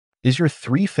Is your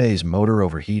three-phase motor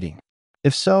overheating?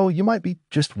 If so, you might be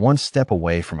just one step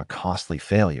away from a costly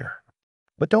failure.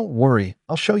 But don't worry,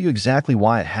 I'll show you exactly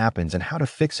why it happens and how to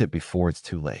fix it before it's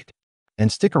too late.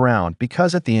 And stick around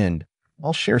because at the end,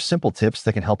 I'll share simple tips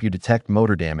that can help you detect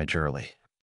motor damage early.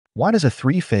 Why does a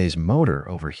three-phase motor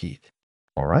overheat?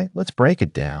 Alright, let's break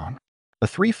it down. A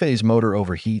three-phase motor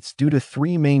overheats due to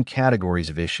three main categories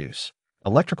of issues: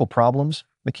 electrical problems,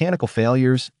 mechanical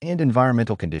failures, and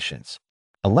environmental conditions.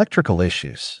 Electrical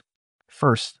issues.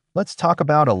 First, let's talk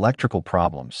about electrical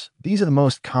problems. These are the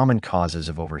most common causes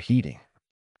of overheating.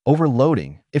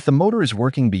 Overloading. If the motor is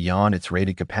working beyond its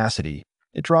rated capacity,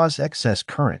 it draws excess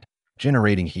current,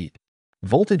 generating heat.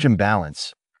 Voltage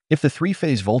imbalance. If the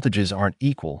three-phase voltages aren't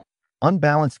equal,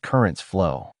 unbalanced currents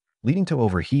flow, leading to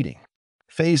overheating.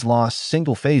 Phase loss,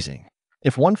 single phasing.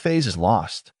 If one phase is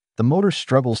lost, the motor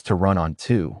struggles to run on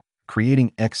two,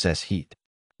 creating excess heat.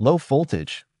 Low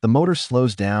voltage. The motor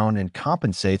slows down and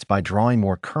compensates by drawing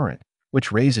more current,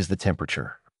 which raises the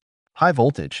temperature. High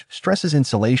voltage stresses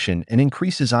insulation and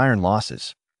increases iron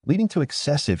losses, leading to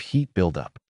excessive heat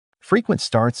buildup. Frequent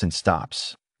starts and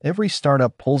stops. Every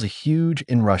startup pulls a huge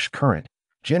inrush current,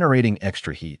 generating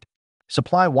extra heat.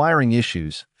 Supply wiring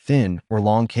issues. Thin or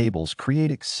long cables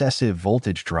create excessive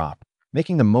voltage drop,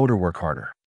 making the motor work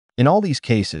harder. In all these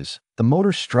cases, the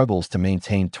motor struggles to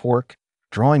maintain torque,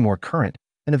 drawing more current,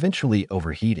 and eventually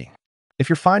overheating. If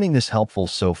you're finding this helpful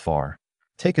so far,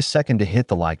 take a second to hit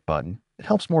the like button. It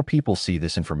helps more people see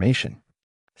this information.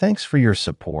 Thanks for your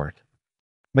support.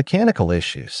 Mechanical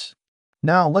issues.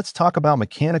 Now let's talk about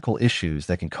mechanical issues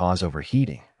that can cause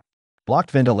overheating. Blocked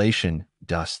ventilation,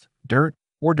 dust, dirt,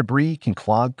 or debris can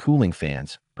clog cooling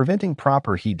fans, preventing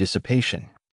proper heat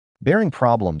dissipation. Bearing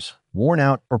problems. Worn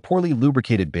out or poorly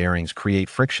lubricated bearings create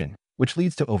friction, which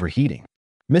leads to overheating.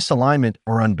 Misalignment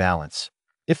or unbalance.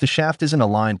 If the shaft isn't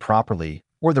aligned properly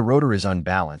or the rotor is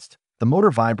unbalanced, the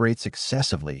motor vibrates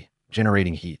excessively,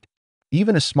 generating heat.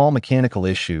 Even a small mechanical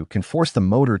issue can force the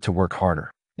motor to work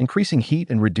harder, increasing heat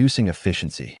and reducing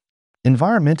efficiency.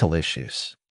 Environmental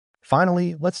issues.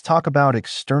 Finally, let's talk about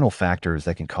external factors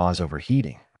that can cause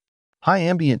overheating. High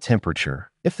ambient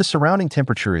temperature. If the surrounding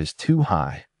temperature is too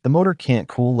high, the motor can't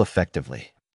cool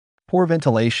effectively. Poor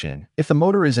ventilation. If the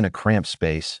motor is in a cramped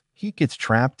space, heat gets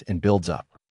trapped and builds up.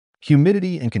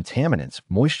 Humidity and contaminants,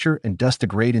 moisture and dust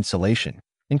degrade insulation,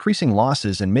 increasing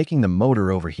losses and making the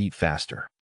motor overheat faster.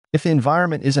 If the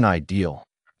environment isn't ideal,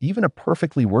 even a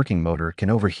perfectly working motor can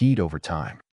overheat over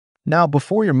time. Now,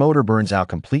 before your motor burns out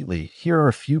completely, here are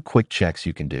a few quick checks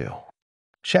you can do.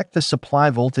 Check the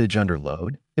supply voltage under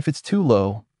load. If it's too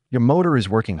low, your motor is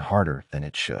working harder than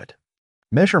it should.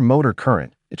 Measure motor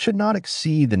current. It should not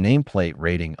exceed the nameplate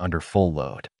rating under full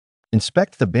load.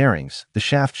 Inspect the bearings. The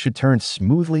shaft should turn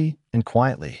smoothly and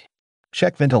quietly.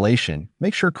 Check ventilation.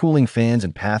 Make sure cooling fans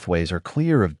and pathways are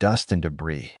clear of dust and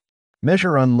debris.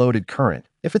 Measure unloaded current.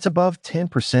 If it's above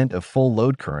 10% of full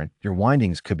load current, your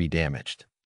windings could be damaged.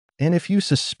 And if you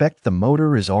suspect the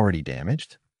motor is already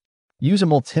damaged, use a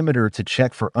multimeter to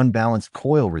check for unbalanced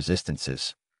coil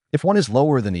resistances. If one is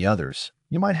lower than the others,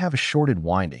 you might have a shorted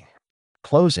winding.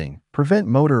 Closing. Prevent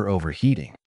motor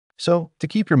overheating. So, to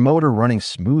keep your motor running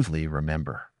smoothly,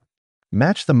 remember: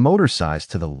 match the motor size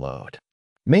to the load.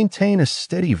 Maintain a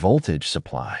steady voltage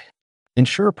supply.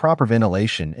 Ensure proper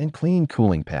ventilation and clean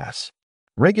cooling paths.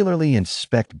 Regularly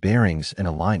inspect bearings and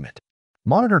alignment.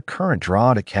 Monitor current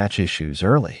draw to catch issues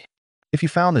early. If you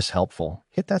found this helpful,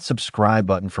 hit that subscribe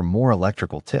button for more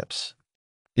electrical tips.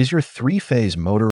 Is your three-phase motor